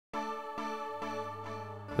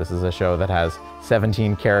This is a show that has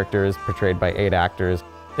 17 characters portrayed by 8 actors.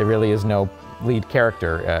 There really is no lead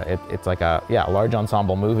character. It's like a large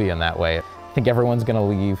ensemble movie in that way. I think everyone's going to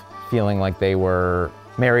leave feeling like they were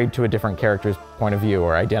married to a different character's point of view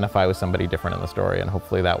or identify with somebody different in the story, and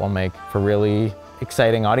hopefully that will make for really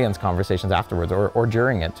exciting audience conversations afterwards or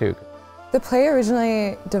during it too. The play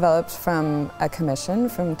originally developed from a commission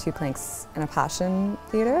from Two Planks and a Passion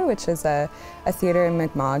Theatre, which is a theatre in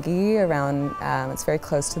Mi'kma'ki around, it's very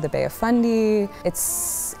close to the Bay of Fundy.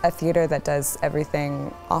 It's a theatre that does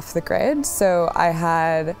everything off the grid. So I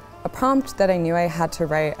had a prompt that I knew I had to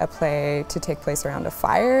write a play to take place around a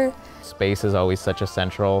fire. Space is always such a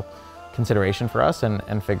central consideration for us,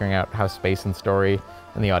 and figuring out how space and story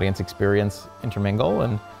and the audience experience intermingle.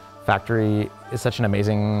 And Factory is such an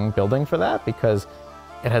amazing building for that because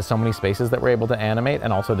it has so many spaces that we're able to animate,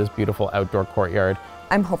 and also this beautiful outdoor courtyard.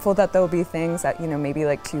 I'm hopeful that there'll be things that, maybe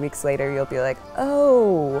like 2 weeks later you'll be like,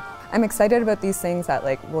 oh, I'm excited about these things that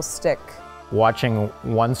will stick. Watching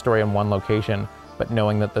one story in one location, but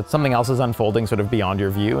knowing that something else is unfolding sort of beyond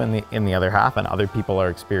your view in the other half, and other people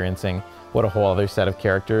are experiencing what a whole other set of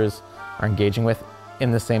characters are engaging with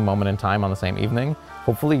in the same moment in time on the same evening,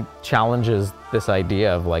 hopefully challenges this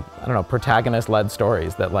idea of protagonist-led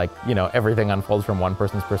stories that everything unfolds from one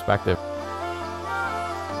person's perspective.